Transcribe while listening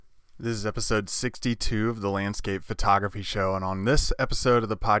This is episode 62 of the Landscape Photography Show, and on this episode of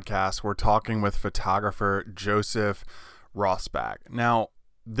the podcast, we're talking with photographer Joseph Rossbach. Now,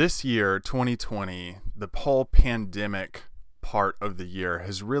 this year, 2020, the whole pandemic part of the year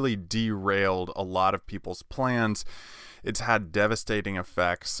has really derailed a lot of people's plans. It's had devastating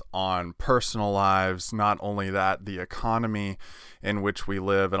effects on personal lives, not only that, the economy in which we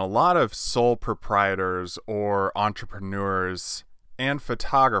live, and a lot of sole proprietors or entrepreneurs and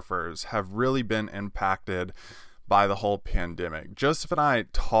photographers have really been impacted by the whole pandemic. Joseph and I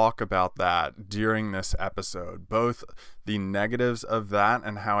talk about that during this episode, both the negatives of that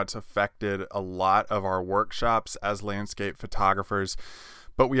and how it's affected a lot of our workshops as landscape photographers.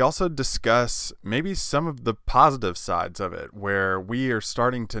 But we also discuss maybe some of the positive sides of it, where we are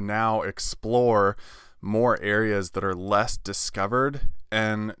starting to now explore more areas that are less discovered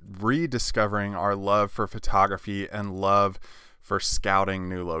and rediscovering our love for photography and love for scouting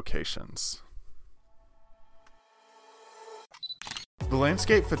new locations. The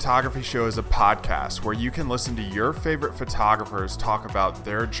Landscape Photography Show is a podcast where you can listen to your favorite photographers talk about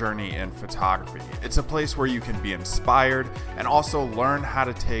their journey in photography. It's a place where you can be inspired and also learn how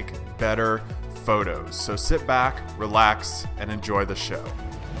to take better photos. So sit back, relax, and enjoy the show.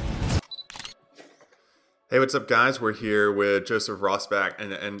 Hey, what's up, guys? We're here with Joseph Rossbach.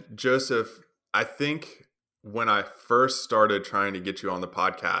 And Joseph, I think when I first started trying to get you on the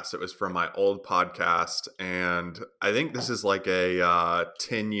podcast, it was from my old podcast. And I think this is like a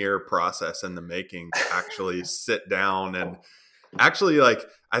 10-year process in the making to actually sit down and actually,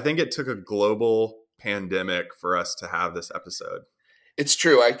 I think it took a global pandemic for us to have this episode. It's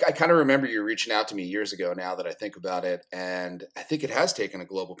true. I kind of remember you reaching out to me years ago now that I think about it. And I think it has taken a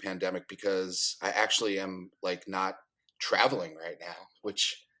global pandemic because I actually am not traveling right now,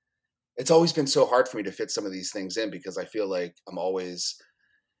 which it's always been so hard for me to fit some of these things in because I feel like I'm always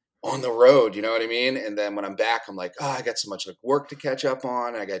on the road, you know what I mean? And then when I'm back, I'm like, I got so much work to catch up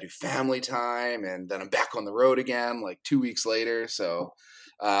on. I got to do family time. And then I'm back on the road again, 2 weeks later. So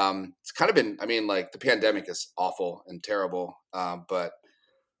it's kind of been, the pandemic is awful and terrible. But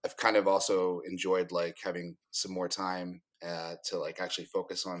I've kind of also enjoyed having some more time to actually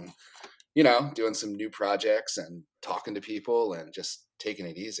focus on, doing some new projects and talking to people and just taking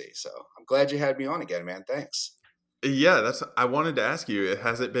it easy. So I'm glad you had me on again, man. Thanks. Yeah, I wanted to ask you,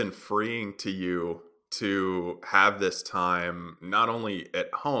 has it been freeing to you to have this time, not only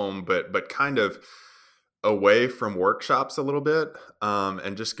at home, but kind of away from workshops a little bit,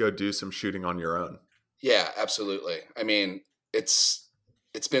 and just go do some shooting on your own? Yeah, absolutely. It's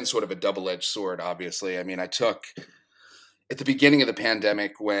been sort of a double-edged sword, obviously. I took at the beginning of the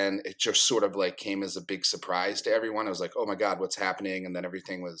pandemic when it just sort of came as a big surprise to everyone. I was like, oh my God, what's happening? And then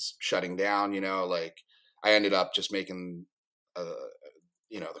everything was shutting down, I ended up just making,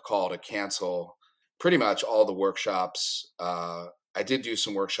 the call to cancel pretty much all the workshops. I did do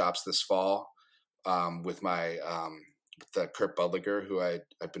some workshops this fall with my, with Kurt Budliger, who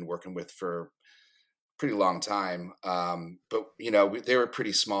I've been working with for a pretty long time. But, they were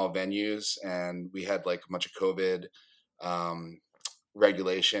pretty small venues and we had a bunch of COVID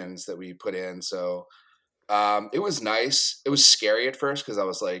regulations that we put in. So it was nice. It was scary at first because I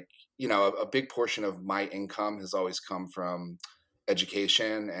was a big portion of my income has always come from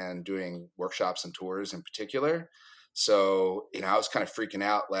education and doing workshops and tours in particular. So, I was kind of freaking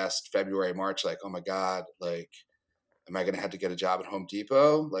out last February, March, oh my God, am I going to have to get a job at Home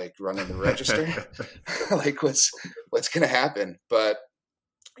Depot, running the register? What's going to happen? But,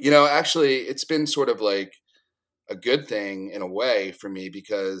 actually it's been sort of a good thing in a way for me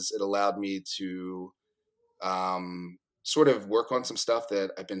because it allowed me to sort of work on some stuff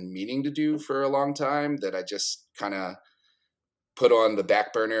that I've been meaning to do for a long time that I just kind of put on the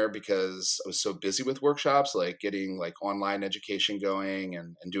back burner because I was so busy with workshops, getting online education going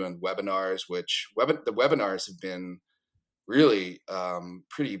and doing webinars, which the webinars have been really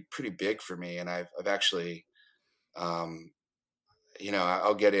pretty big for me. And I've actually,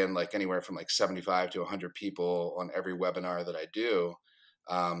 I'll get in anywhere from 75 to 100 people on every webinar that I do.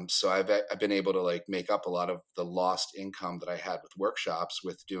 So I've been able to make up a lot of the lost income that I had with workshops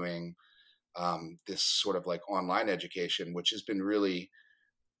with doing this sort of online education, which has been really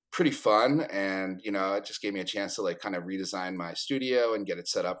pretty fun. And, it just gave me a chance to kind of redesign my studio and get it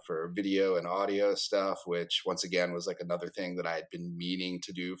set up for video and audio stuff, which once again was another thing that I had been meaning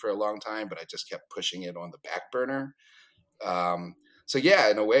to do for a long time, but I just kept pushing it on the back burner. So yeah,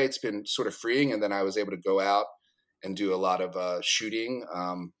 in a way it's been sort of freeing. And then I was able to go out and do a lot of shooting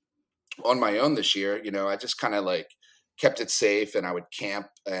on my own this year. I just kind of kept it safe, and I would camp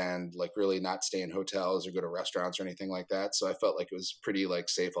and like really not stay in hotels or go to restaurants or anything like that. So I felt like it was pretty like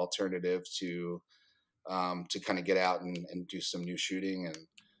safe alternative to kind of get out and do some new shooting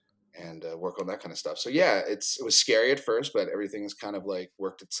and work on that kind of stuff. So yeah, it was scary at first, but everything's kind of like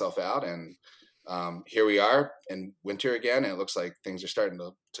worked itself out, and here we are in winter again, and it looks like things are starting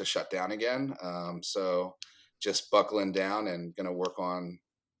to shut down again. So just buckling down and going to work on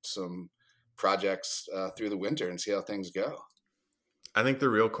some projects through the winter and see how things go. I think the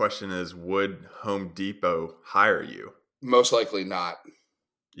real question is, would Home Depot hire you? Most likely not.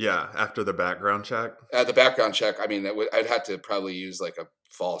 Yeah, after the background check. The background check, I mean, I'd have to probably use like a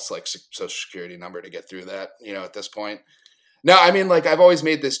false like social security number to get through that, at this point. No, I mean, like I've always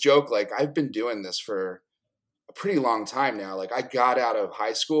made this joke, like I've been doing this for a pretty long time now. Like I got out of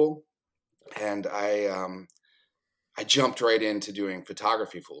high school and I jumped right into doing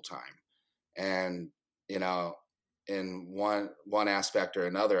photography full time. And, in one aspect or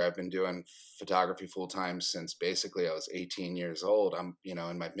another, I've been doing photography full time since basically I was 18 years old. I'm,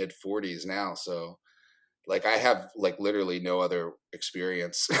 in my mid 40s now. So like I have like literally no other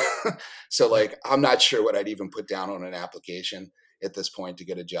experience. So like I'm not sure what I'd even put down on an application at this point to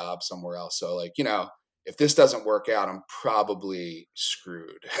get a job somewhere else. So like, if this doesn't work out, I'm probably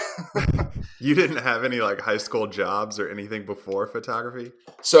screwed. You didn't have any like high school jobs or anything before photography?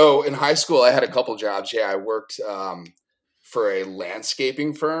 So in high school, I had a couple jobs. Yeah, I worked for a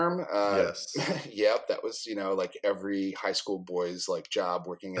landscaping firm. Yes. Yep, that was like every high school boy's like job,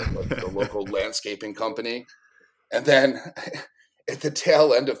 working at like the local landscaping company. And then at the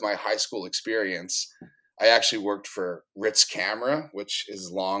tail end of my high school experience, I actually worked for Ritz Camera, which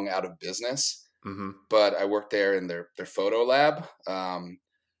is long out of business. Mm-hmm. But I worked there in their photo lab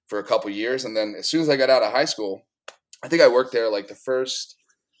for a couple years, and then as soon as I got out of high school, I think I worked there like the first,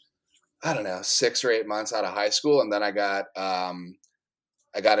 I don't know, 6 or 8 months out of high school, and then I got an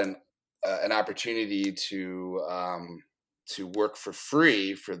opportunity to work for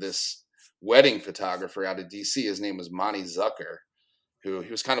free for this wedding photographer out of DC. His name was Monty Zucker, who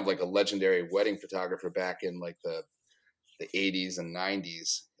he was kind of like a legendary wedding photographer back in like the 80s and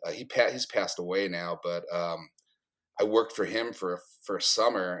 90s. He's passed away now, but I worked for him for a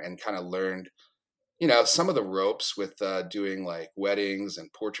summer and kind of learned, some of the ropes with doing like weddings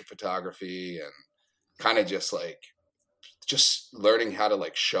and portrait photography, and kind of just learning how to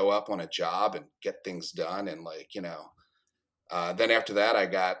like show up on a job and get things done. And like, then after that, I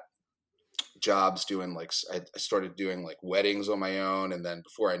got jobs doing like, I started doing like weddings on my own. And then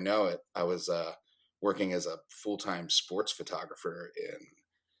before I know it, I was working as a full-time sports photographer in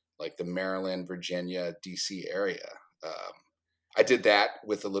like the Maryland, Virginia, DC area. I did that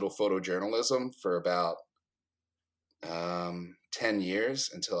with a little photojournalism for about 10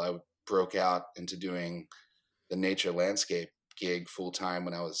 years until I broke out into doing the nature landscape gig full time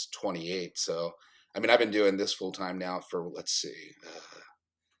when I was 28. So, I mean, I've been doing this full time now for, let's see,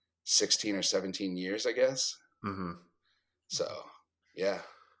 16 or 17 years, I guess. Mm-hmm. So, yeah.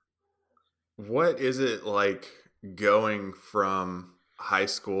 What is it like going from high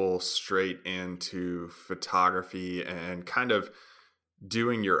school straight into photography and kind of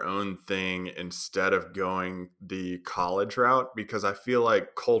doing your own thing instead of going the college route? Because I feel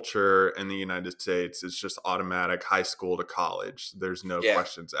like culture in the United States is just automatic high school to college. There's no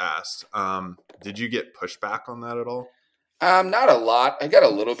questions asked. Did you get pushback on that at all? Not a lot. I got a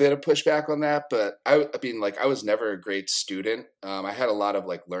little bit of pushback on that, but I mean, like I was never a great student. I had a lot of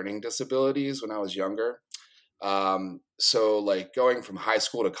like learning disabilities when I was younger. So like going from high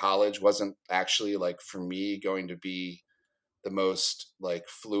school to college wasn't actually like for me going to be the most like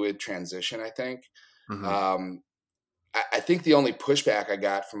fluid transition, I think. Mm-hmm. I think the only pushback I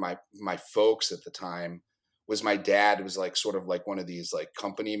got from my folks at the time was my dad was like sort of like one of these like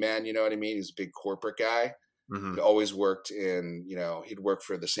company men, you know what I mean? He's a big corporate guy. Mm-hmm. He'd always worked in, he'd worked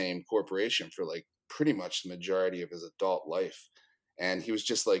for the same corporation for like pretty much the majority of his adult life. And he was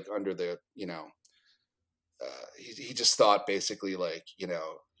just like under the, he just thought basically like,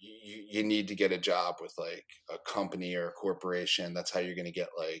 you need to get a job with like a company or a corporation. That's how you're going to get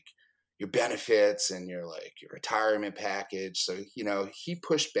like your benefits and your retirement package. So, he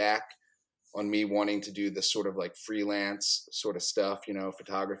pushed back on me wanting to do this sort of like freelance sort of stuff,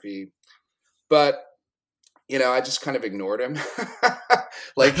 photography. But, I just kind of ignored him.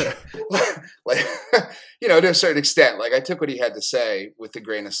 like, to a certain extent, like I took what he had to say with a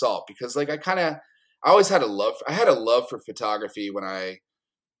grain of salt, because like I always had I had a love for photography when I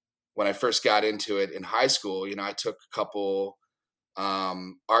first got into it in high school. I took a couple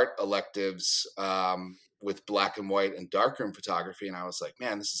art electives with black and white and darkroom photography, and I was like,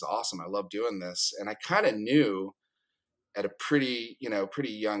 man, this is awesome. I love doing this. And I kind of knew at a pretty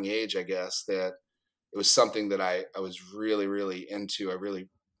young age, I guess, that it was something that I was really, really into. I really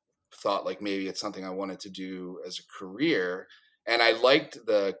thought like maybe it's something I wanted to do as a career. And I liked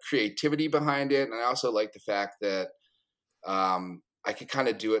the creativity behind it. And I also liked the fact that I could kind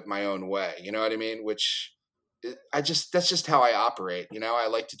of do it my own way. You know what I mean? Which that's just how I operate. I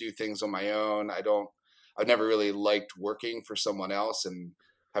like to do things on my own. I've never really liked working for someone else and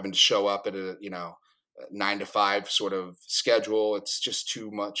having to show up at a 9 to 5 sort of schedule. It's just too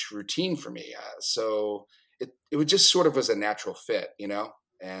much routine for me. So it would just sort of was a natural fit.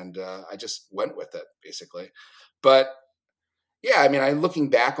 And I just went with it basically. But yeah, I mean, looking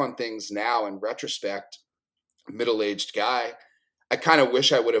back on things now in retrospect, middle-aged guy, I kind of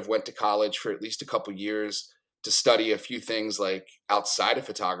wish I would have went to college for at least a couple years to study a few things like outside of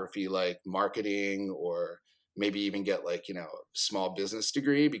photography, like marketing, or maybe even get like, a small business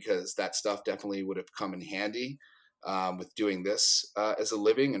degree, because that stuff definitely would have come in handy with doing this as a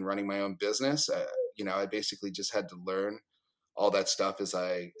living and running my own business. I basically just had to learn all that stuff as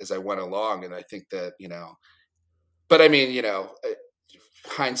I went along. And I think that, but I mean,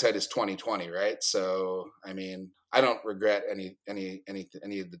 hindsight is 2020, right? So, I mean, I don't regret any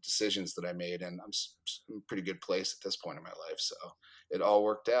of the decisions that I made, and I'm in a pretty good place at this point in my life. So it all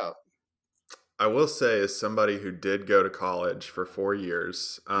worked out. I will say, as somebody who did go to college for 4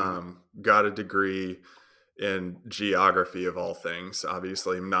 years, got a degree in geography of all things.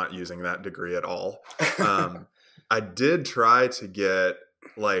 Obviously, I'm not using that degree at all. I did try to get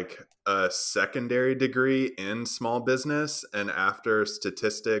like a secondary degree in small business, and after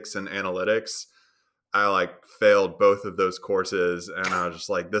statistics and analytics, I like failed both of those courses, and I was just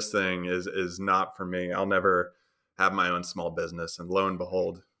like, this thing is not for me. I'll never have my own small business. And lo and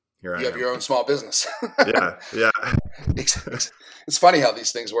behold, here I You have am. your own small business. Yeah, yeah. It's funny how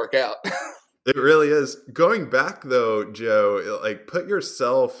these things work out. It really is. Going back though, Joe, like put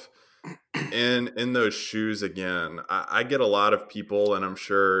yourself in those shoes again. I get a lot of people, and I'm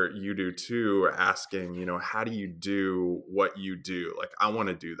sure you do too, asking, how do you do what you do? Like, I want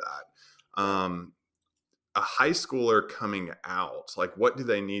to do that. A high schooler coming out, like, what do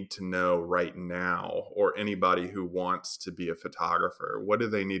they need to know right now? Or anybody who wants to be a photographer, what do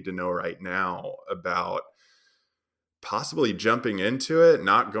they need to know right now about possibly jumping into it,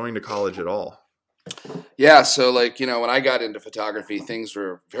 not going to college at all? Yeah, so like, when I got into photography, things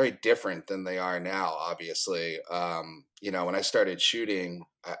were very different than they are now, obviously. When I started shooting,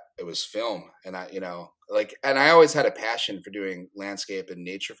 it was film, and and I always had a passion for doing landscape and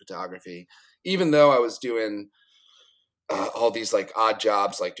nature photography, even though I was doing all these like odd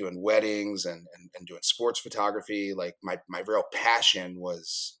jobs, like doing weddings and doing sports photography. Like my real passion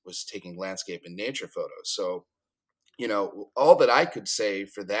was taking landscape and nature photos. So, all that I could say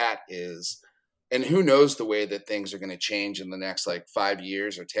for that is, and who knows the way that things are going to change in the next like 5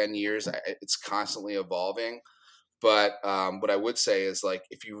 years or 10 years. It's constantly evolving. But what I would say is, like,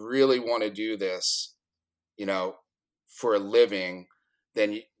 if you really want to do this, for a living,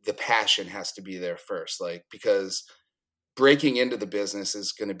 then the passion has to be there first. Like, because breaking into the business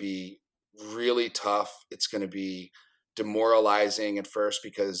is going to be really tough. It's going to be demoralizing at first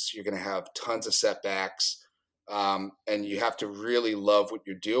because you're going to have tons of setbacks. And you have to really love what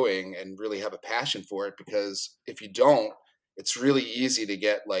you're doing and really have a passion for it, because if you don't, it's really easy to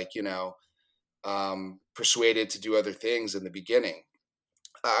get like, persuaded to do other things in the beginning.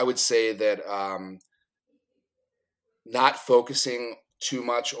 I would say that not focusing too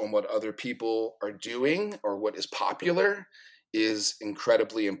much on what other people are doing or what is popular is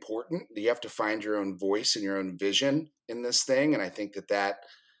incredibly important. You have to find your own voice and your own vision in this thing. And I think that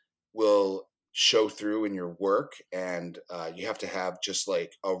will show through in your work, and you have to have just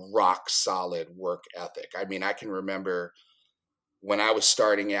like a rock solid work ethic. I mean, I can remember when I was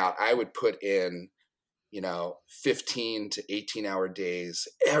starting out, I would put in 15 to 18-hour days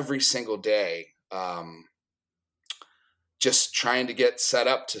every single day, just trying to get set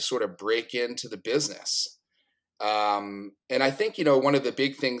up to sort of break into the business. And I think, one of the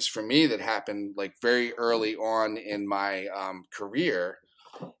big things for me that happened like very early on in my career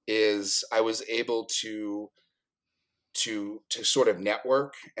is I was able to sort of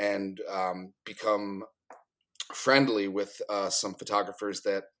network and become friendly with some photographers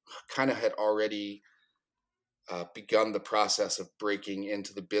that kind of had already begun the process of breaking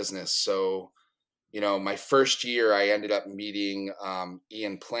into the business. So, my first year, I ended up meeting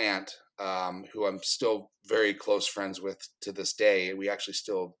Ian Plant, who I'm still very close friends with to this day. We actually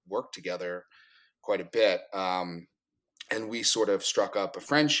still work together quite a bit. And we sort of struck up a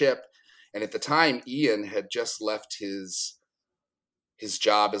friendship. And at the time, Ian had just left his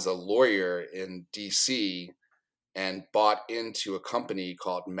job as a lawyer in DC, and bought into a company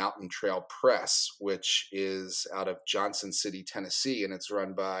called Mountain Trail Press, which is out of Johnson City, Tennessee, and it's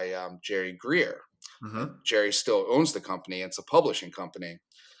run by Jerry Greer. Mm-hmm. And Jerry still owns the company. It's a publishing company.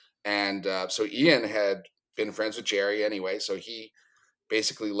 And so Ian had been friends with Jerry anyway, so he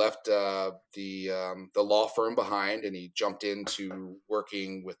basically left the law firm behind, and he jumped into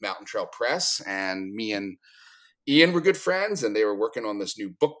working with Mountain Trail Press. And me and Ian were good friends, and they were working on this new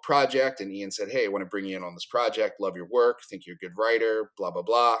book project. And Ian said, "Hey, I want to bring you in on this project. Love your work. Think you're a good writer. Blah blah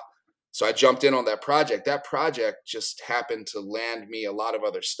blah." So I jumped in on that project. That project just happened to land me a lot of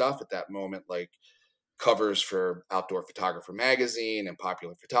other stuff at that moment, like covers for Outdoor Photographer magazine and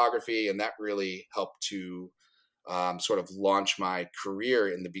Popular Photography, and that really helped to sort of launch my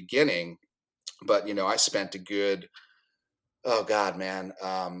career in the beginning. But I spent a good, oh God, man,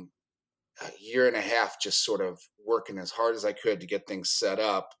 a year and a half just sort of working as hard as I could to get things set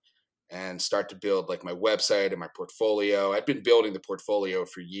up and start to build like my website and my portfolio. I'd been building the portfolio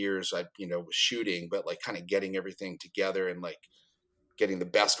for years. I was shooting, but like kind of getting everything together and like getting the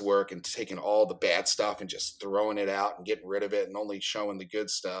best work and taking all the bad stuff and just throwing it out and getting rid of it and only showing the good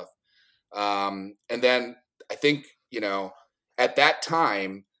stuff. And then I think, at that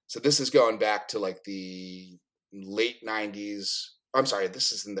time, so this is going back to like the late 90s. I'm sorry,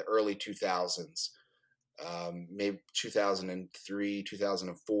 this is in the early 2000s, maybe 2003,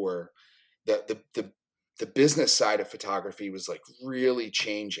 2004. The business side of photography was like really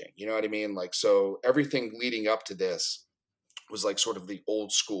changing. You know what I mean? Like, so everything leading up to this was like sort of the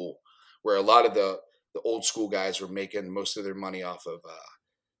old school, where a lot of the old school guys were making most of their money off of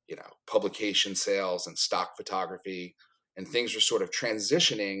publication sales and stock photography, and things were sort of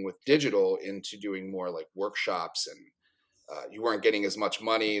transitioning with digital into doing more like workshops, and you weren't getting as much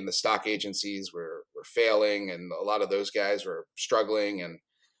money, and the stock agencies were failing, and a lot of those guys were struggling. And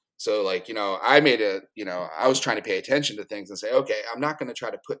so like, I was trying to pay attention to things and say, okay, I'm not going to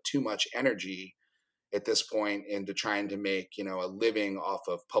try to put too much energy at this point into trying to make, a living off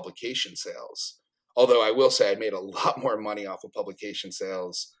of publication sales. Although I will say I made a lot more money off of publication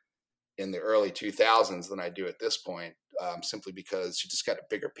sales in the early 2000s than I do at this point, simply because you just got a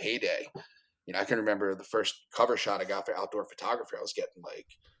bigger payday. I can remember the first cover shot I got for Outdoor Photography. I was getting like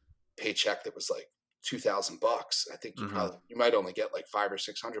a paycheck that was like $2,000. I think you might only get like $500 or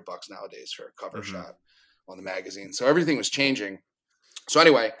 $600 nowadays for a cover shot on the magazine. So everything was changing. So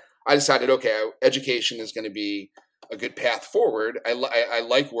anyway, I decided, okay, education is going to be a good path forward. I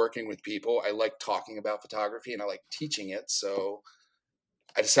like working with people. I like talking about photography, and I like teaching it. So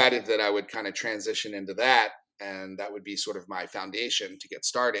I decided that I would kind of transition into that, and that would be sort of my foundation to get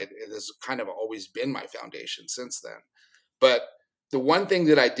started. It has kind of always been my foundation since then. But the one thing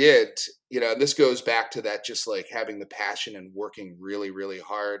that I did, and this goes back to that, just like having the passion and working really, really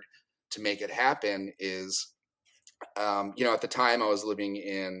hard to make it happen, is, at the time I was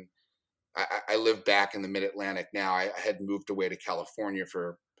living I live back in the Mid-Atlantic now. I had moved away to California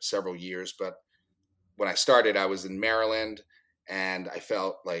for several years, but when I started, I was in Maryland, and I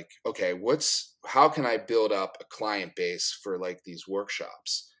felt like, okay, how can I build up a client base for like these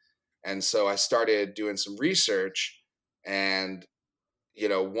workshops? And so I started doing some research, and,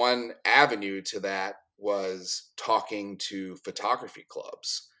 one avenue to that was talking to photography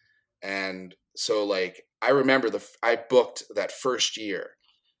clubs. And so like, I remember I booked that first year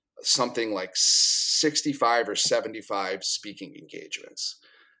something like 65 or 75 speaking engagements.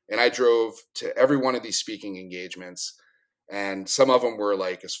 And I drove to every one of these speaking engagements, and some of them were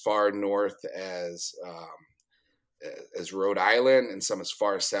like as far north as Rhode Island, and some as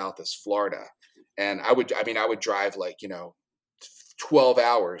far south as Florida. And I would drive like, 12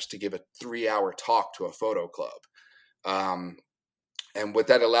 hours to give a 3-hour talk to a photo club. And what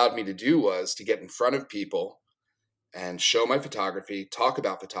that allowed me to do was to get in front of people and show my photography, talk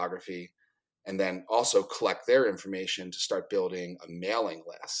about photography, and then also collect their information to start building a mailing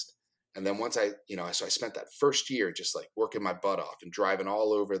list. And then once so I spent that first year just like working my butt off and driving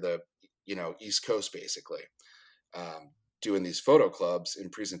all over the, East Coast, basically, doing these photo clubs in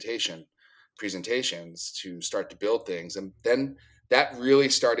presentations to start to build things. And then that really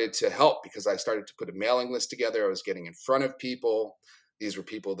started to help, because I started to put a mailing list together. I was getting in front of people. These were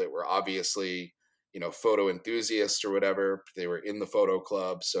people that were obviously, photo enthusiasts or whatever. They were in the photo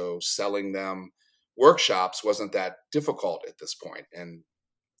club. So selling them workshops wasn't that difficult at this point. And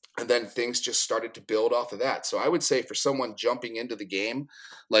then things just started to build off of that. So I would say for someone jumping into the game,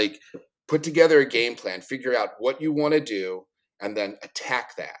 like, put together a game plan, figure out what you want to do, and then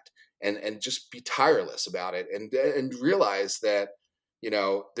attack that, and just be tireless about it, and realize that,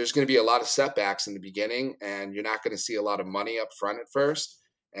 there's going to be a lot of setbacks in the beginning, and you're not going to see a lot of money up front at first.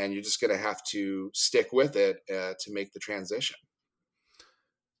 and you're just going to have to stick with it to make the transition.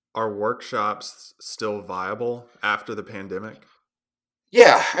 Are workshops still viable after the pandemic?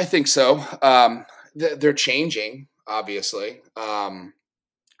 Yeah, I think so. They're changing, obviously.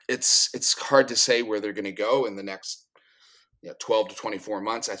 It's hard to say where they're going to go in the next 12 to 24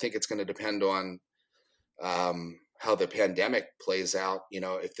 months. I think it's going to depend on how the pandemic plays out.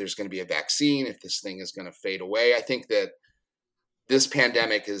 If there's going to be a vaccine, if this thing is going to fade away. I think that this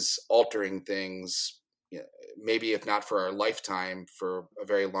pandemic is altering things, maybe if not for our lifetime, for a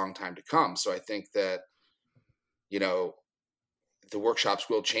very long time to come. So I think that, the workshops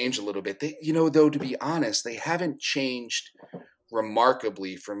will change a little bit. Though, to be honest, they haven't changed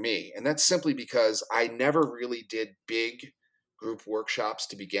remarkably for me. And that's simply because I never really did big group workshops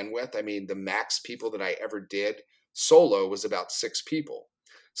to begin with. I mean, the max people that I ever did solo was about 6 people.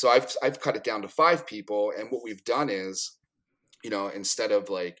 So I've cut it down to 5 people. And what we've done is, instead of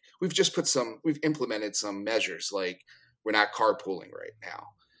we've implemented some measures, like we're not carpooling right now.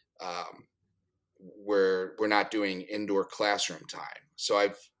 We're not doing indoor classroom time. So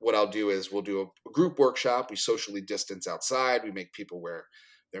what I'll do is we'll do a group workshop. We socially distance outside. We make people wear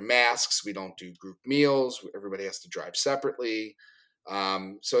their masks. We don't do group meals. Everybody has to drive separately.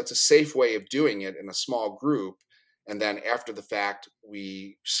 So it's a safe way of doing it in a small group. And then after the fact,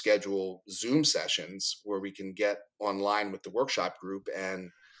 we schedule Zoom sessions where we can get online with the workshop group and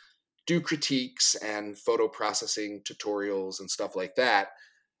do critiques and photo processing tutorials and stuff like that.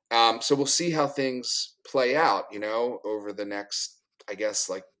 So we'll see how things play out, over the next, I guess,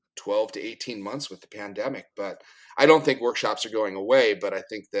 like 12 to 18 months with the pandemic. But I don't think workshops are going away, but I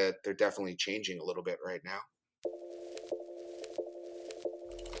think that they're definitely changing a little bit right now.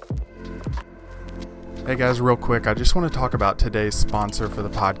 Hey guys, real quick, I just want to talk about today's sponsor for the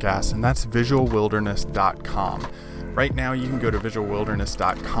podcast, and that's visualwilderness.com. Right now, you can go to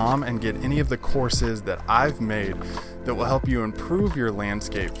visualwilderness.com and get any of the courses that I've made that will help you improve your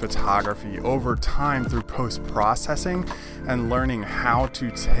landscape photography over time through post-processing and learning how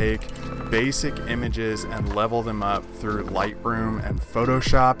to take basic images and level them up through Lightroom and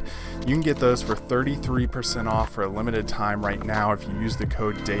Photoshop. You can get those for 33% off for a limited time right now if you use the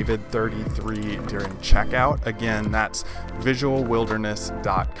code DAVID33 during checkout. Again, that's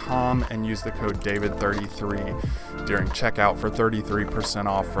visualwilderness.com and use the code DAVID33 during checkout for 33%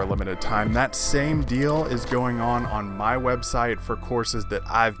 off for a limited time. That same deal is going on my website for courses that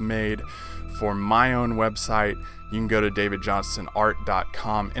I've made for my own website. You can go to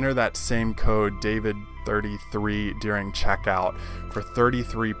davidjohnstonart.com, enter that same code DAVID33 during checkout for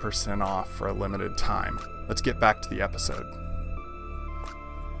 33% off for a limited time. Let's get back to the episode.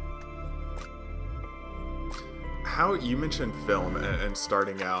 How you mentioned film and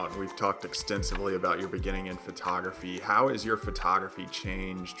starting out, and we've talked extensively about your beginning in photography. How has your photography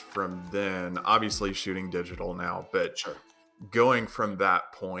changed from then? Obviously shooting digital now, but Sure. Going from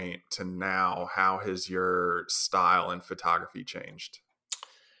that point to now, how has your style in photography changed?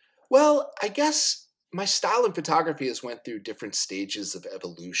 Well, I guess my style in photography has went through different stages of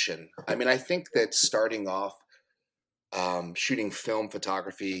evolution. I mean, I think that starting off shooting film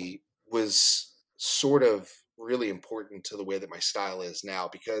photography was sort of really important to the way that my style is now,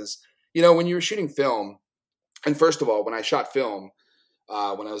 because, when you were shooting film, and first of all, when I shot film,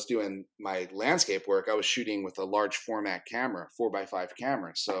 when I was doing my landscape work, I was shooting with a large format camera, 4x5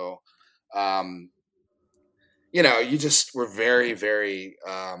 camera. So, you just were very, very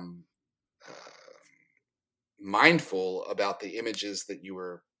mindful about the images that you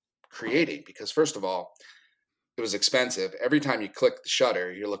were creating, because first of all, it was expensive. Every time you click the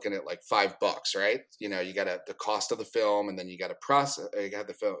shutter, you're looking at like $5, right? You got the cost of the film, and then you got to process, you got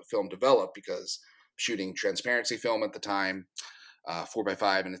the film developed, because shooting transparency film at the time,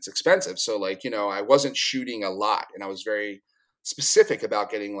 4x5, and it's expensive. So I wasn't shooting a lot, and I was very specific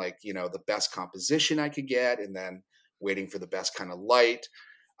about getting the best composition I could get, and then waiting for the best kind of light,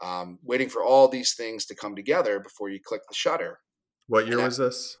 waiting for all these things to come together before you click the shutter. What year was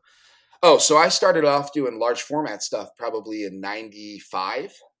this? Oh, so I started off doing large format stuff probably in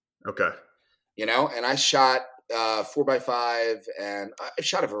 95. Okay. And I shot 4x5, and I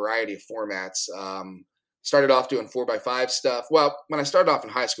shot a variety of formats. Started off doing 4x5 stuff. Well, when I started off in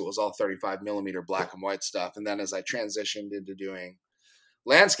high school, it was all 35 millimeter black and white stuff. And then as I transitioned into doing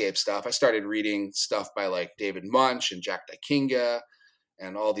landscape stuff, I started reading stuff by like David Munch and Jack Dykinga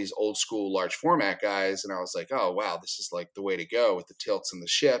and all these old school large format guys. And I was like, oh, wow, this is like the way to go with the tilts and the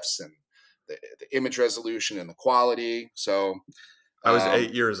shifts and the image resolution and the quality. So I was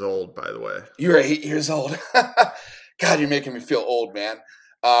 8 years old, by the way. You were 8 years old. God, you're making me feel old, man.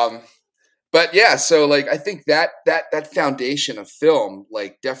 But yeah, so like I think that foundation of film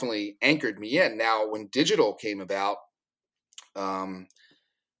like definitely anchored me in. Now when digital came about, um,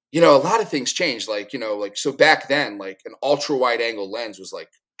 a lot of things changed. Like, like so back then, like an ultra wide angle lens was like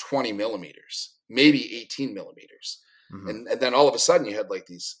 20 millimeters, maybe 18 millimeters. Hmm. And then all of a sudden you had like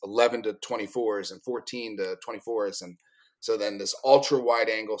these 11 to 24s and 14 to 24s. And so then this ultra wide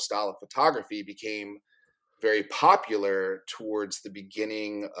angle style of photography became very popular towards the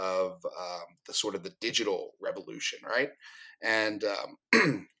beginning of the sort of the digital revolution, right? And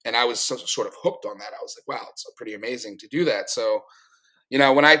and I was sort of hooked on that. I was like, wow, it's pretty amazing to do that. So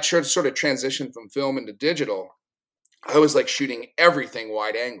when I sort of transitioned from film into digital, I was like shooting everything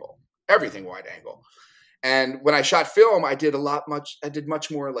wide angle. And when I shot film, I did much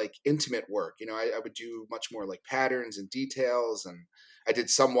more like intimate work. I would do much more like patterns and details, and I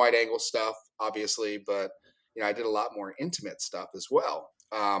did some wide angle stuff, obviously, but I did a lot more intimate stuff as well.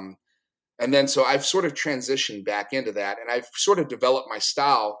 And then so I've sort of transitioned back into that, and I've sort of developed my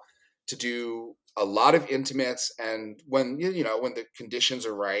style to do a lot of intimates. And when when the conditions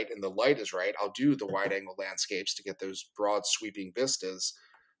are right and the light is right, I'll do the wide angle landscapes to get those broad sweeping vistas.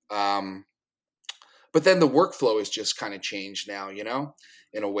 Um, but then the workflow has just kind of changed now,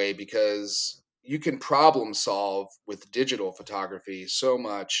 in a way, because you can problem solve with digital photography so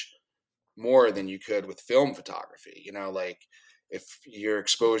much more than you could with film photography. Like if your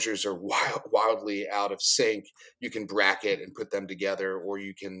exposures are wildly out of sync, you can bracket and put them together, or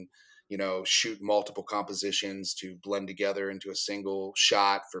you can, shoot multiple compositions to blend together into a single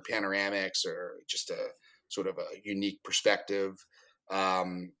shot for panoramics or just a sort of a unique perspective.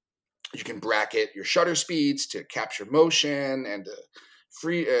 Um, you can bracket your shutter speeds to capture motion and to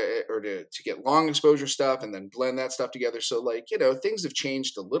free or to get long exposure stuff and then blend that stuff together. So like, things have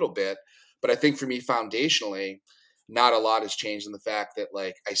changed a little bit, but I think for me foundationally, not a lot has changed in the fact that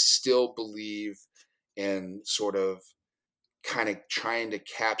like I still believe in sort of kind of trying to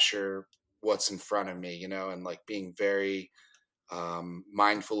capture what's in front of me, and like being very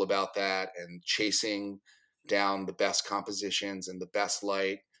mindful about that and chasing down the best compositions and the best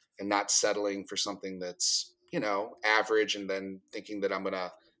light, and not settling for something that's average and then thinking that I'm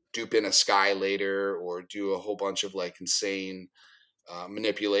gonna dupe in a sky later or do a whole bunch of like insane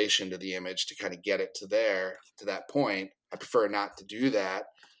manipulation to the image to kind of get it to that point. I prefer not to do that.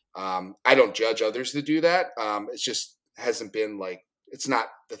 I don't judge others to do that. It's just hasn't been like, it's not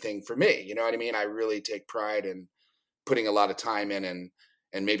the thing for me. You know what I mean? I really take pride in putting a lot of time in,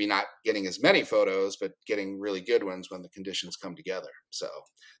 and maybe not getting as many photos, but getting really good ones when the conditions come together. So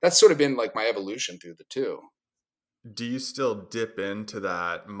that's sort of been like my evolution through the two. Do you still dip into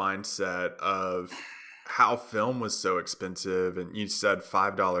that mindset of how film was so expensive? And you said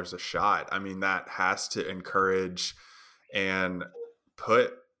 $5 a shot. I mean, that has to encourage and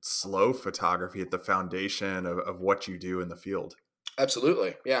put slow photography at the foundation of what you do in the field.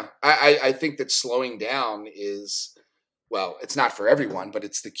 Absolutely. Yeah. I think that slowing down is, well, it's not for everyone, but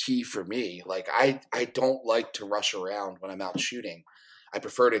it's the key for me. Like I don't like to rush around when I'm out shooting. I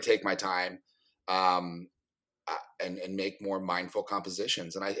prefer to take my time. Um, and make more mindful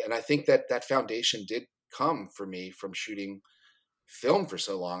compositions. And I think that foundation did come for me from shooting film for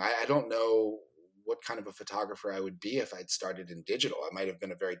so long. I don't know what kind of a photographer I would be if I'd started in digital. I might have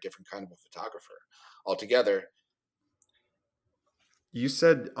been a very different kind of a photographer altogether. You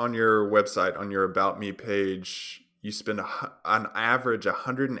said on your website, on your About Me page, you spend on average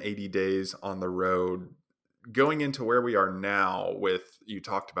 180 days on the road. Going into where we are now, with you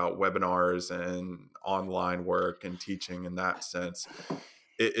talked about webinars and online work and teaching in that sense,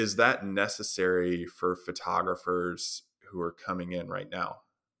 is that necessary for photographers who are coming in right now?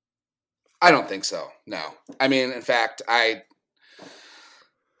 I don't think so. No. I mean, in fact, I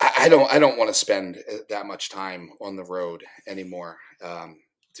don't want to spend that much time on the road anymore.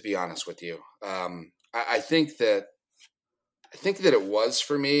 To be honest with you, I think that it was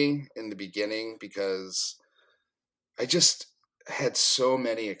for me in the beginning because I just had so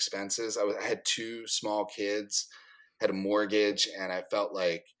many expenses. I had two small kids, had a mortgage, and I felt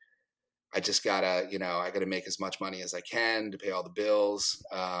like I just gotta, I gotta make as much money as I can to pay all the bills.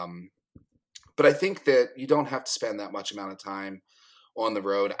 But I think that you don't have to spend that much amount of time on the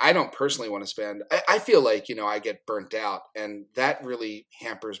road. I don't personally want to spend. I feel like I get burnt out, and that really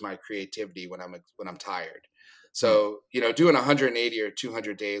hampers my creativity when I'm tired. Hmm. So doing 180 or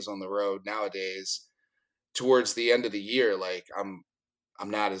 200 days on the road nowadays, towards the end of the year, like I'm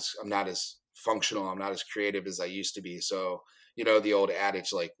not as functional, I'm not as creative as I used to be. So the old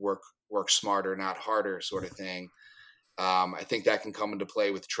adage like work smarter, not harder, sort of thing. I think that can come into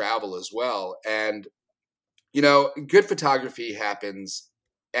play with travel as well. And good photography happens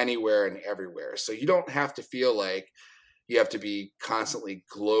anywhere and everywhere. So you don't have to feel like you have to be constantly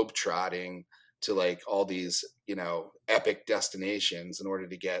globetrotting to like all these, epic destinations in order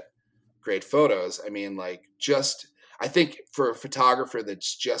to get great photos. I mean, like, I think for a photographer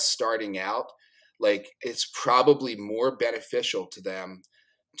that's just starting out, like, it's probably more beneficial to them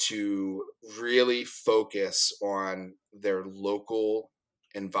to really focus on their local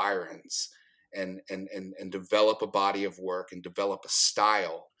environs and develop a body of work and develop a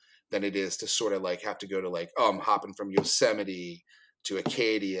style than it is to sort of like have to go to like, oh, I'm hopping from Yosemite to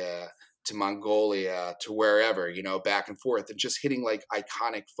Acadia to Mongolia to wherever, back and forth, and just hitting like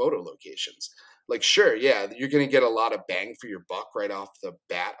iconic photo locations. Like, sure, yeah, you're going to get a lot of bang for your buck right off the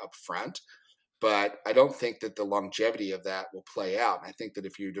bat up front, but I don't think that the longevity of that will play out. And I think that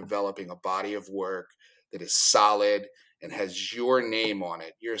if you're developing a body of work that is solid and has your name on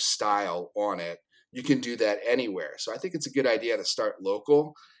it, your style on it, you can do that anywhere. So I think it's a good idea to start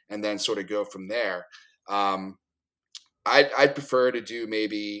local and then sort of go from there. I'd prefer to do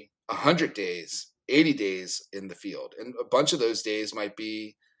maybe 100 days, 80 days in the field. And a bunch of those days might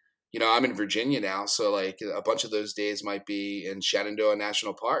be, I'm in Virginia now. So like a bunch of those days might be in Shenandoah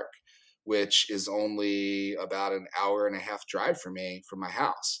National Park, which is only about an hour and a half drive for me from my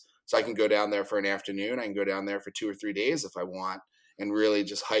house. So I can go down there for an afternoon. I can go down there for 2 or 3 days if I want and really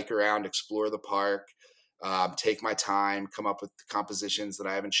just hike around, explore the park, take my time, come up with compositions that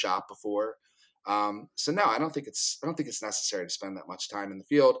I haven't shot before. So no, I don't think it's necessary to spend that much time in the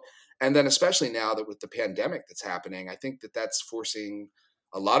field. And then especially now that with the pandemic that's happening, I think that that's forcing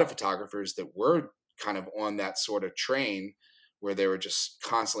a lot of photographers that were kind of on that sort of train where they were just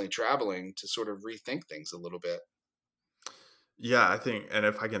constantly traveling to sort of rethink things a little bit. Yeah, I think, and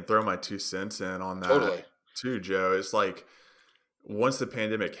if I can throw my 2 cents in on that Totally. too, Joe, it's like once the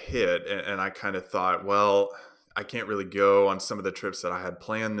pandemic hit, and I kind of thought, well, I can't really go on some of the trips that I had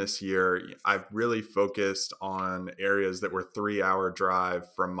planned this year. I've really focused on areas that were 3 hour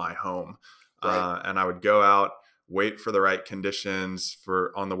drive from my home. Right. And I would go out, wait for the right conditions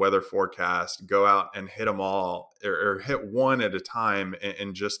for on the weather forecast, go out and hit them all or hit one at a time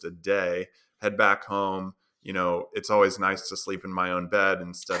in just a day, head back home. It's always nice to sleep in my own bed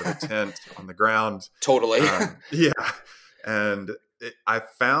instead of a tent on the ground. Totally. Yeah. And I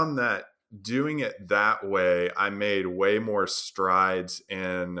found that doing it that way, I made way more strides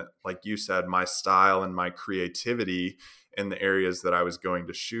in, like you said, my style and my creativity in the areas that I was going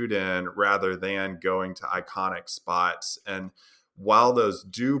to shoot in rather than going to iconic spots. And while those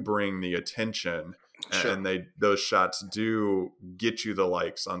do bring the attention Sure. and those shots do get you the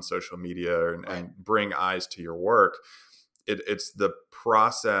likes on social media Right. and bring eyes to your work, it's the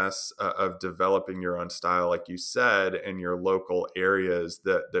process of developing your own style, like you said, in your local areas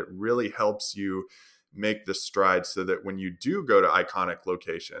that really helps you make the stride so that when you do go to iconic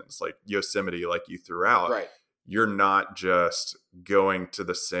locations like Yosemite, like you threw out, Right. you're not just going to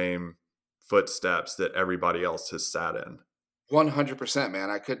the same footsteps that everybody else has sat in. 100%, man.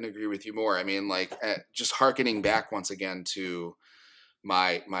 I couldn't agree with you more. I mean, like, just hearkening back once again to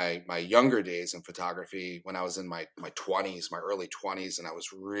my younger days in photography when I was in my 20s, my early 20s, and I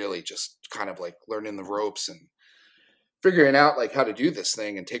was really just kind of like learning the ropes and figuring out like how to do this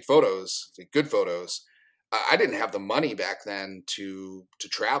thing and take photos, take good photos. I didn't have the money back then to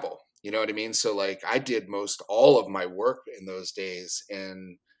travel. You know what I mean? So like I did most all of my work in those days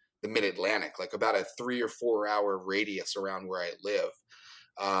in the mid-Atlantic, like about a 3 or 4 hour radius around where I live.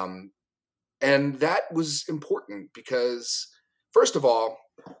 Um, and that was important because first of all,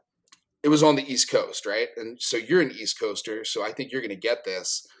 it was on the East Coast, right? And so you're an East Coaster, so I think you're going to get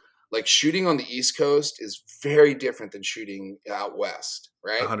this. Like shooting on the East Coast is very different than shooting out West,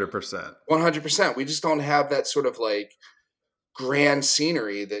 right? 100%. 100%. We just don't have that sort of like grand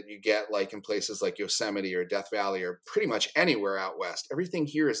scenery that you get like in places like Yosemite or Death Valley or pretty much anywhere out West. Everything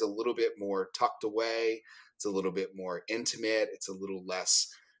here is a little bit more tucked away. It's a little bit more intimate. It's a little less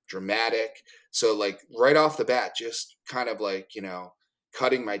dramatic. So like right off the bat, just kind of like,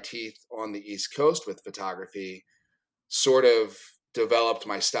 cutting my teeth on the East Coast with photography sort of developed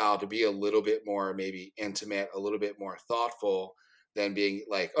my style to be a little bit more maybe intimate, a little bit more thoughtful than being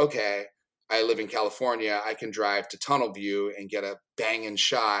like, okay, I live in California, I can drive to Tunnel View and get a banging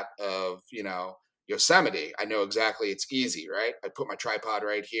shot of, Yosemite. I know exactly, it's easy, right? I put my tripod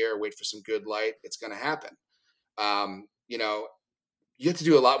right here, wait for some good light, it's going to happen. You have to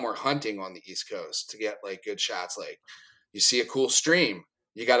do a lot more hunting on the East Coast to get like good shots. Like you see a cool stream,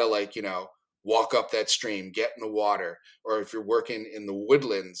 you got to like, walk up that stream, get in the water. Or if you're working in the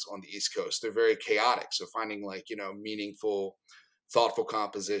woodlands on the East Coast, they're very chaotic. So finding like, meaningful, thoughtful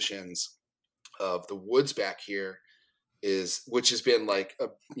compositions of the woods back here which has been like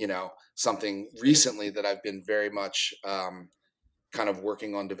something recently that I've been very much kind of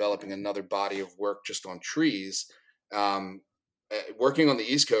working on developing another body of work just on trees. Um, Working on the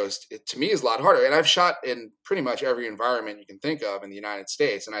East Coast, to me, is a lot harder. And I've shot in pretty much every environment you can think of in the United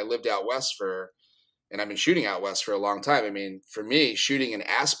States. And I lived out west and I've been shooting out west for a long time. I mean, for me, shooting in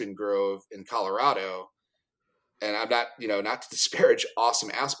Aspen Grove in Colorado, and I'm not, not to disparage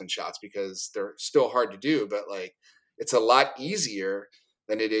awesome aspen shots because they're still hard to do, but like it's a lot easier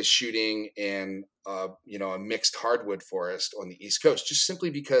than it is shooting in, a mixed hardwood forest on the East Coast, just simply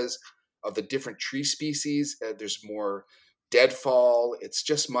because of the different tree species. There's more deadfall. It's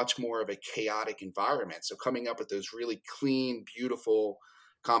just much more of a chaotic environment. So coming up with those really clean, beautiful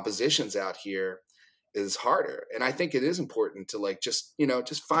compositions out here is harder. And I think it is important to like just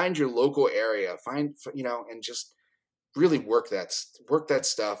find your local area, and just really work that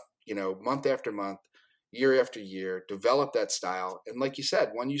stuff, month after month, year after year, develop that style. And like you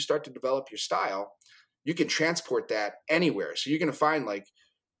said, when you start to develop your style, you can transport that anywhere. So you're going to find, like,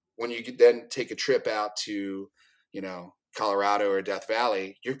 when you then take a trip out to, Colorado or Death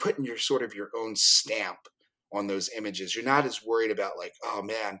Valley, you're putting your sort of your own stamp on those images. You're not as worried about like, oh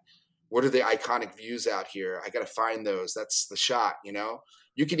man, what are the iconic views out here? I got to find those. That's the shot,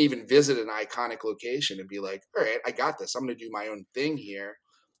 You can even visit an iconic location and be like, all right, I got this. I'm going to do my own thing here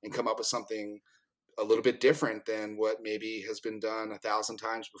and come up with something a little bit different than what maybe has been done 1,000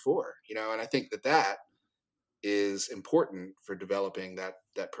 times before, And I think that is important for developing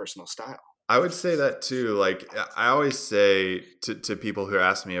that personal style. I would say that too. Like I always say to people who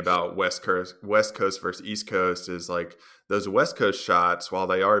ask me about West Coast versus East Coast, is like those West Coast shots, while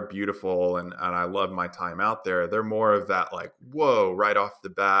they are beautiful and I love my time out there, they're more of that like, whoa, right off the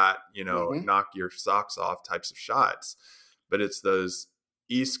bat, Mm-hmm. knock your socks off types of shots. But it's those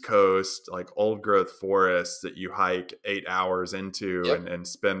East Coast, like old growth forests that you hike 8 hours into Yep. and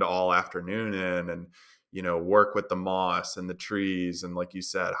spend all afternoon in, and work with the moss and the trees, and like you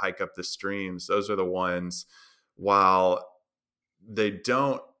said, hike up the streams. Those are the ones, while they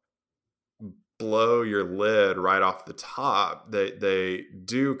don't blow your lid right off the top, they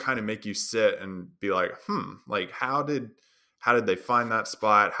do kind of make you sit and be like, like how did they find that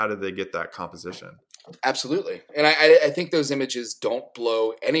spot? How did they get that composition? Absolutely. And I think those images don't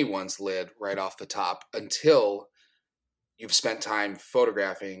blow anyone's lid right off the top until you've spent time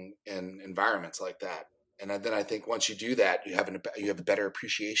photographing in environments like that. And then I think once you do that, you have a better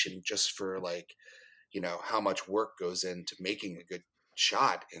appreciation just for like, how much work goes into making a good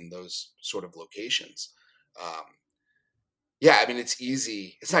shot in those sort of locations. Um, yeah, I mean, it's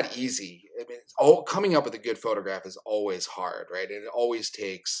easy. It's not easy. I mean, coming up with a good photograph is always hard, right? And it always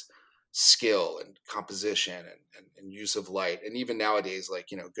takes skill and composition and use of light. And even nowadays, like,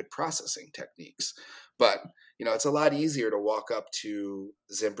 good processing techniques. But, it's a lot easier to walk up to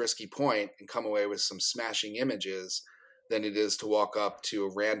Zabriskie Point and come away with some smashing images than it is to walk up to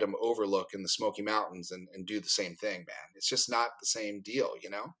a random overlook in the Smoky Mountains and do the same thing, man. It's just not the same deal,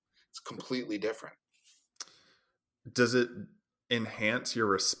 It's completely different. Does it enhance your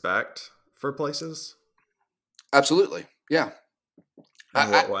respect for places? Absolutely. Yeah.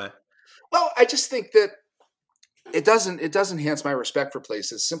 In what way? Well, I just think that it does enhance my respect for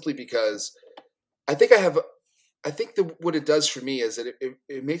places simply because I think what it does for me is that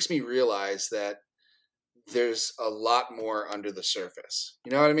it makes me realize that there's a lot more under the surface.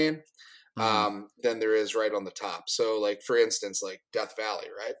 You know what I mean? Mm-hmm. Than there is right on the top. So, like, for instance, like Death Valley,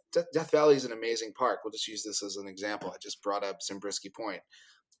 right? Death Valley is an amazing park. We'll just use this as an example. I just brought up Zabriskie Point.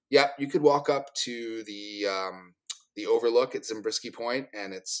 Yeah, you could walk up to the overlook at Zabriskie Point,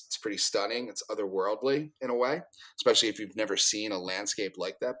 and it's pretty stunning. It's otherworldly in a way, especially if you've never seen a landscape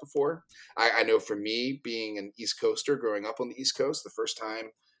like that before. I know for me, being an East Coaster, growing up on the East Coast, the first time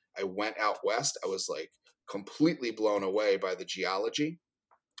I went out west, I was like completely blown away by the geology,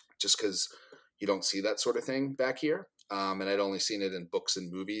 just because you don't see that sort of thing back here. And I'd only seen it in books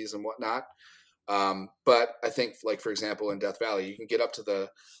and movies and whatnot. But I think, like, for example, in Death Valley, you can get up to the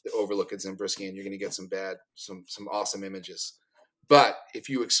overlook at Zabriskie and you're going to get some awesome images. But if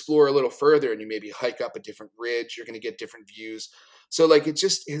you explore a little further and you maybe hike up a different ridge, you're going to get different views. So, like, it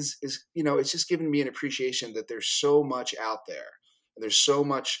just is it's just given me an appreciation that there's so much out there and there's so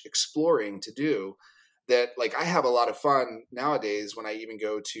much exploring to do that, like, I have a lot of fun nowadays when I even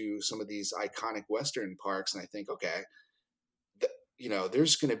go to some of these iconic Western parks and I think, okay,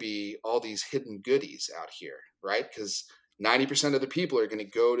 there's going to be all these hidden goodies out here, right? Because 90% of the people are going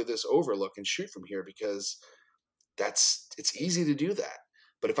to go to this overlook and shoot from here because it's easy to do that.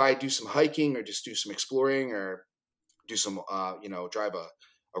 But if I do some hiking or just do some exploring or do some, drive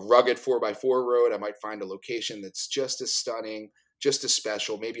a rugged 4x4 road, I might find a location that's just as stunning, just as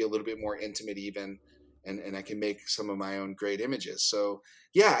special, maybe a little bit more intimate even. And I can make some of my own great images. So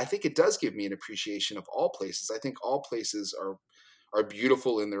yeah, I think it does give me an appreciation of all places. I think all places are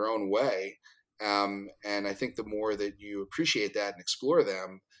beautiful in their own way. And I think the more that you appreciate that and explore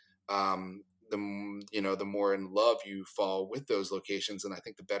them, the more in love you fall with those locations, and I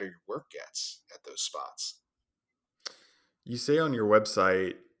think the better your work gets at those spots. You say on your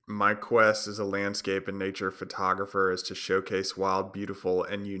website, my quest as a landscape and nature photographer is to showcase wild, beautiful,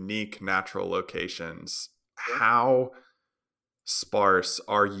 and unique natural locations. Yeah. How sparse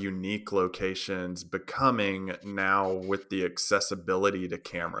are unique locations becoming now with the accessibility to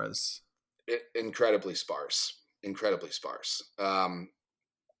cameras? Incredibly sparse, incredibly sparse.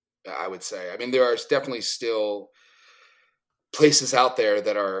 I would say. I mean, there are definitely still places out there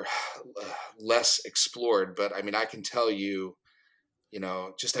that are less explored, but I mean, I can tell you,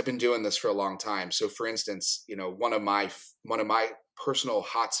 just I've been doing this for a long time. So, for instance, one of my personal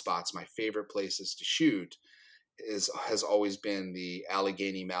hotspots, my favorite places to shoot, has always been the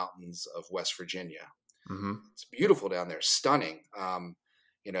Allegheny Mountains of West Virginia. Mm-hmm. It's beautiful down there, stunning.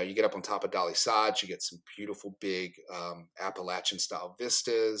 You get up on top of Dolly Lodge, you get some beautiful big Appalachian style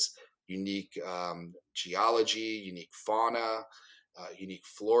vistas, unique geology, unique fauna, unique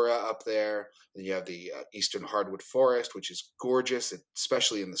flora up there. Then you have the eastern hardwood forest, which is gorgeous,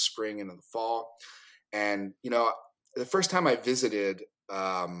 especially in the spring and in the fall. And the first time I visited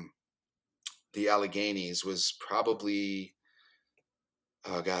the Alleghenies was probably,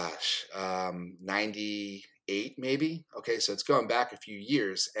 oh gosh, 98 maybe. Okay, so it's going back a few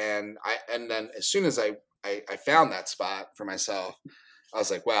years, and then as soon as I found that spot for myself, I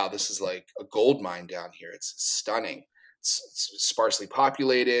was like, wow, this is like a gold mine down here. It's stunning. It's sparsely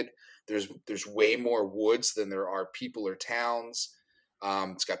populated. There's way more woods than there are people or towns.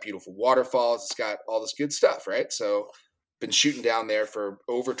 It's got beautiful waterfalls. It's got all this good stuff, right? So been shooting down there for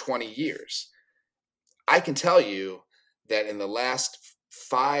over 20 years. I can tell you that in the last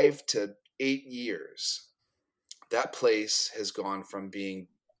 5 to 8 years, that place has gone from being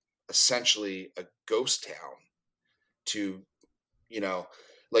essentially a ghost town to,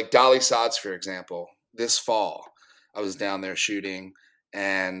 like Dolly Sods, for example. This fall, I was down there shooting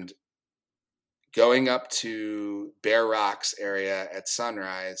and going up to Bear Rocks area at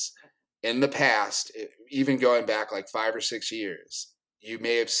sunrise. In the past, even going back like 5 or 6 years, you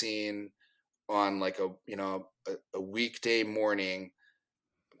may have seen on like a weekday morning,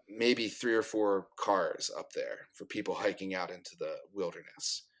 maybe 3 or 4 cars up there for people hiking out into the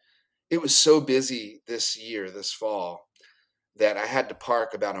wilderness. It was so busy this fall, that I had to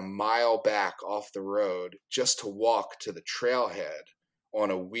park about a mile back off the road just to walk to the trailhead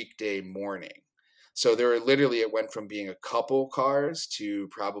on a weekday morning. So it went from being a couple cars to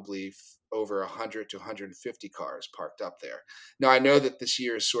probably over 100 to 150 cars parked up there. Now, I know that this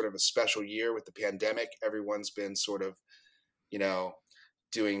year is sort of a special year with the pandemic. Everyone's been sort of,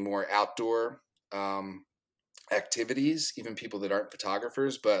 doing more outdoor activities, even people that aren't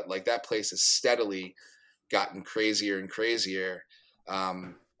photographers, but like that place has steadily gotten crazier and crazier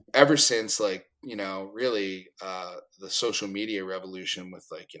ever since really the social media revolution with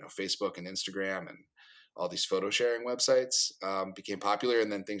Facebook and Instagram and all these photo sharing websites became popular,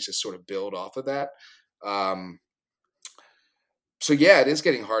 and then things just sort of build off of that. So yeah, it is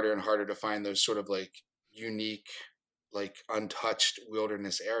getting harder and harder to find those sort of like unique, like untouched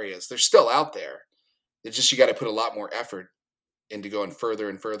wilderness areas. They're still out there. It's just you got to put a lot more effort into going further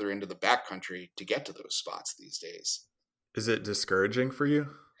and further into the backcountry to get to those spots these days. Is it discouraging for you?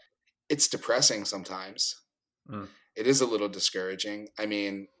 It's depressing sometimes. Mm. It is a little discouraging. I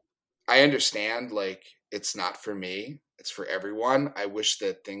mean, I understand like it's not for me. It's for everyone. I wish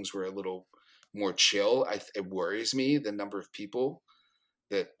that things were a little more chill. It worries me the number of people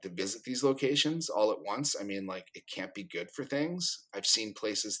that visit these locations all at once. I mean, like it can't be good for things. I've seen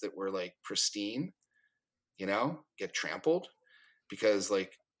places that were like pristine, get trampled because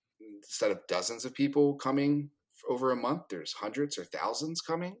like instead of dozens of people coming over a month, there's hundreds or thousands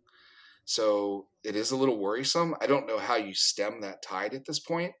coming. So it is a little worrisome. I don't know how you stem that tide at this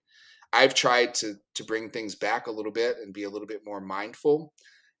point. I've tried to bring things back a little bit and be a little bit more mindful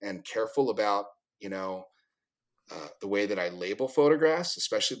and careful about, the way that I label photographs,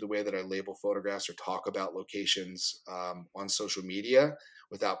 especially the way that I label photographs or talk about locations on social media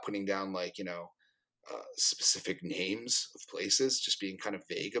without putting down specific names of places, just being kind of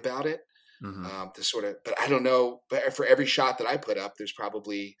vague about it. Mm-hmm. But I don't know. But for every shot that I put up, there's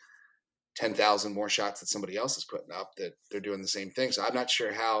probably 10,000 more shots that somebody else is putting up that they're doing the same thing. So I'm not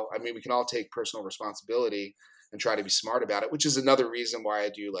sure how. I mean, we can all take personal responsibility and try to be smart about it, which is another reason why I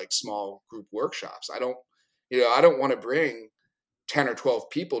do like small group workshops. I don't want to bring 10 or 12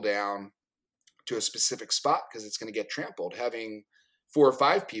 people down to a specific spot because it's going to get trampled. Having 4 or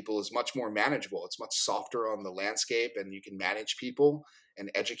 5 people is much more manageable. It's much softer on the landscape, and you can manage people and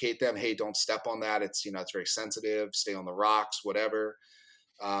educate them. Hey, don't step on that. It's, it's very sensitive. Stay on the rocks, whatever.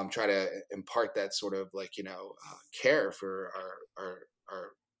 Try to impart that sort of like, care for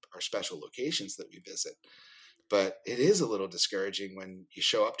our special locations that we visit. But it is a little discouraging when you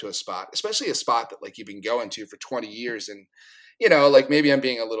show up to a spot, especially a spot that like you've been going to for 20 years. And, like maybe I'm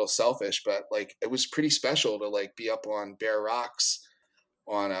being a little selfish, but like it was pretty special to like be up on bare rocks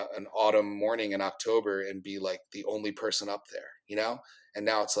on an autumn morning in October and be like the only person up there, and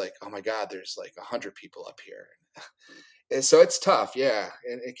now it's like, oh my God, there's like 100 people up here. And so it's tough. Yeah.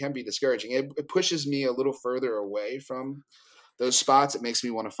 And it can be discouraging. It pushes me a little further away from those spots. It makes me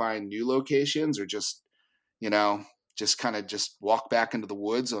want to find new locations or just kind of just walk back into the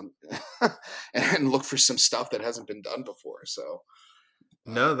woods and look for some stuff that hasn't been done before. So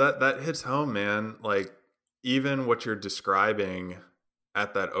no, that hits home, man. Like even what you're describing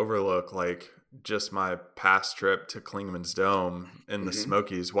at that overlook, like just my past trip to Klingman's Dome in the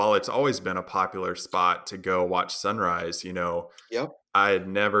Smokies, while it's always been a popular spot to go watch sunrise, Yep. I had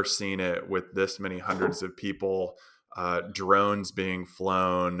never seen it with this many hundreds of people, drones being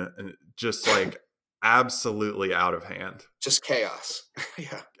flown, and just like absolutely out of hand. Just chaos.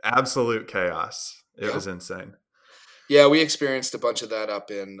 Yeah. Absolute chaos. It was insane. Yeah, we experienced a bunch of that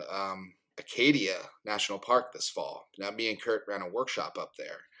up in Acadia National Park this fall. Now, me and Kurt ran a workshop up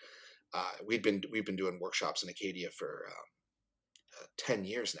there. We've been doing workshops in Acadia for 10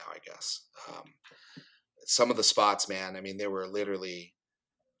 years now, I guess. Some of the spots, man, I mean, there were literally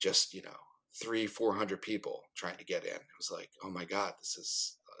just 300-400 people trying to get in. It was like, oh my God, this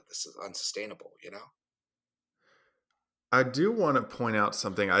is unsustainable. I do want to point out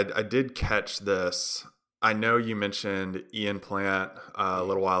something. I did catch this. I know you mentioned Ian Plant a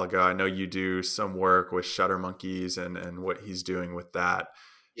little while ago. I know you do some work with shutter monkeys and what he's doing with that.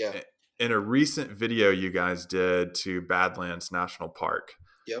 Yeah. In a recent video you guys did to Badlands National Park,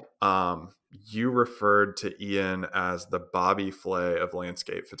 yep. You referred to Ian as the Bobby Flay of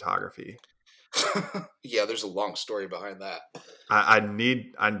landscape photography. Yeah, there's a long story behind that. I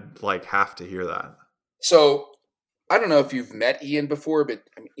have to hear that. So I don't know if you've met Ian before, but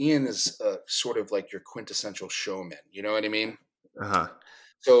Ian is sort of like your quintessential showman. You know what I mean? Uh-huh.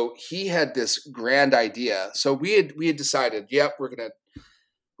 So he had this grand idea. So we had decided, yep, we're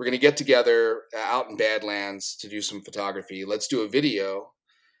gonna get together out in Badlands to do some photography. Let's do a video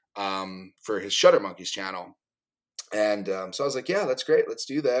for his Shutter Monkeys channel. And so I was like, yeah, that's great. Let's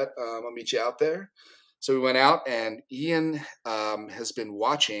do that. I'll meet you out there. So we went out, and Ian has been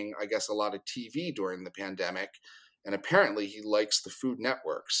watching, I guess, a lot of TV during the pandemic. And apparently he likes the Food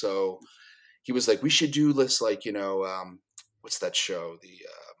Network. So he was like, we should do this, like, what's that show? The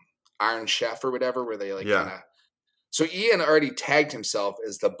Iron Chef or whatever, where they kind of. So Ian already tagged himself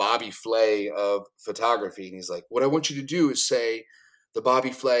as the Bobby Flay of photography. And he's like, what I want you to do is say the Bobby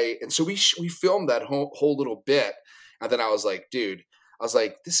Flay. And so we filmed that whole little bit. And then I was like, dude,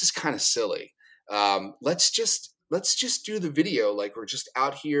 this is kind of silly. Let's just do the video. Like, we're just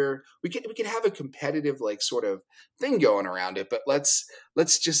out here. We could have a competitive, like, sort of thing going around it, but let's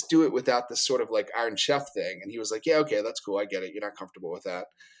just do it without this sort of like Iron Chef thing. And he was like, yeah, okay, that's cool. I get it. You're not comfortable with that.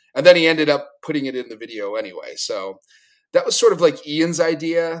 And then he ended up putting it in the video anyway. So that was sort of like Ian's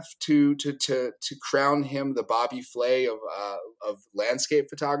idea to crown him the Bobby Flay of landscape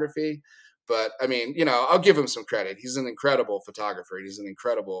photography. But I mean, I'll give him some credit. He's an incredible photographer. He's an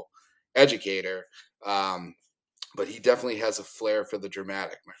incredible educator. But he definitely has a flair for the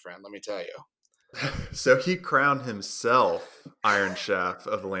dramatic, my friend. Let me tell you. So he crowned himself Iron Chef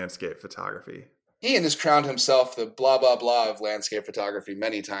of landscape photography. Ian has crowned himself the blah blah blah of landscape photography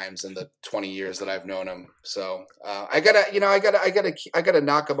many times in the 20 years that I've known him. So I gotta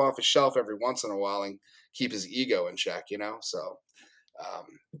knock him off his shelf every once in a while and keep his ego in check. So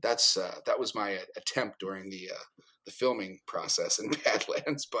that was my attempt during the filming process in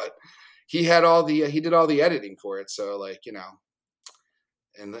Badlands, but. He did all the editing for it. So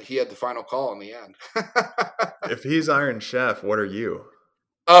and he had the final call in the end. If he's Iron Chef, what are you?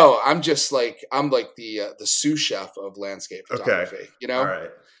 Oh, I'm the sous chef of landscape photography. Okay. All right.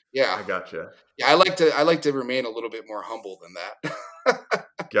 Yeah. I gotcha. Yeah. I like to remain a little bit more humble than that.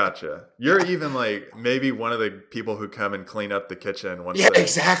 Gotcha. You're even like maybe one of the people who come and clean up the kitchen once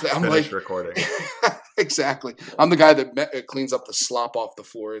exactly. I'm finish recording. Exactly. I'm the guy that cleans up the slop off the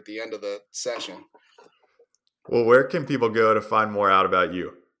floor at the end of the session. Well, where can people go to find more out about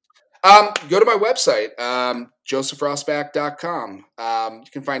you? Go to my website, josephrossbach.com.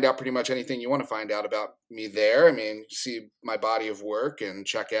 You can find out pretty much anything you want to find out about me there. I mean, see my body of work and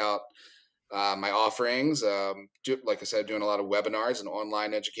check out my offerings. Like I said, doing a lot of webinars and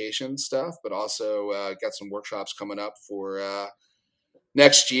online education stuff, but also got some workshops coming up for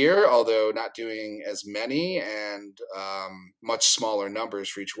next year, although not doing as many and much smaller numbers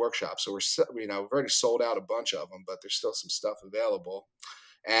for each workshop. So we've already sold out a bunch of them, but there's still some stuff available.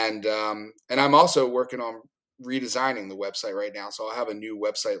 And I'm also working on redesigning the website right now. So I'll have a new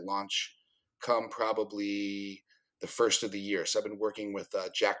website launch come probably the first of the year. So I've been working with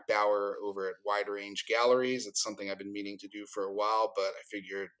Jack Bauer over at Wide Range Galleries. It's something I've been meaning to do for a while, but I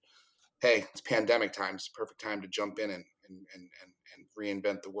figured, hey, it's pandemic time. It's the perfect time to jump in and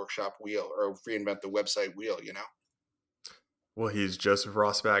reinvent the workshop wheel or reinvent the website wheel, Well, he's Joseph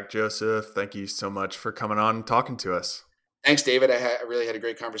Rossbach. Joseph, thank you so much for coming on and talking to us. Thanks, David. I really had a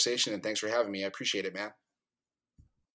great conversation, and thanks for having me. I appreciate it, man.